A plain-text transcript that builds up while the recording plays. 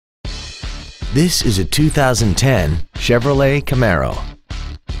This is a 2010 Chevrolet Camaro.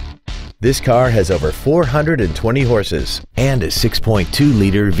 This car has over 420 horses and a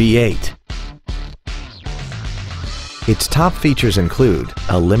 6.2-liter V8. Its top features include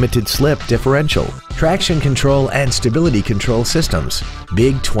a limited slip differential, traction control and stability control systems,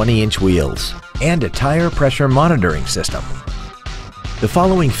 big 20-inch wheels, and a tire pressure monitoring system. The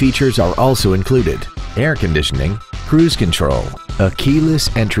following features are also included: air conditioning, cruise control, a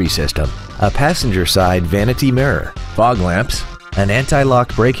keyless entry system, a passenger side vanity mirror, fog lamps, an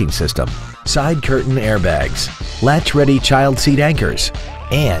anti-lock braking system, side curtain airbags, latch-ready child seat anchors,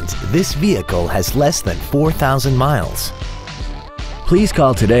 and this vehicle has less than 4,000 miles. Please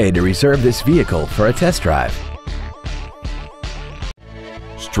call today to reserve this vehicle for a test drive.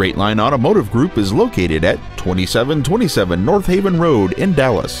 Straight Line Automotive Group is located at 2727 Northaven Road in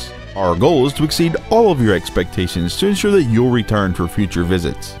Dallas. Our goal is to exceed all of your expectations to ensure that you'll return for future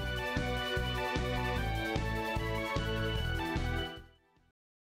visits.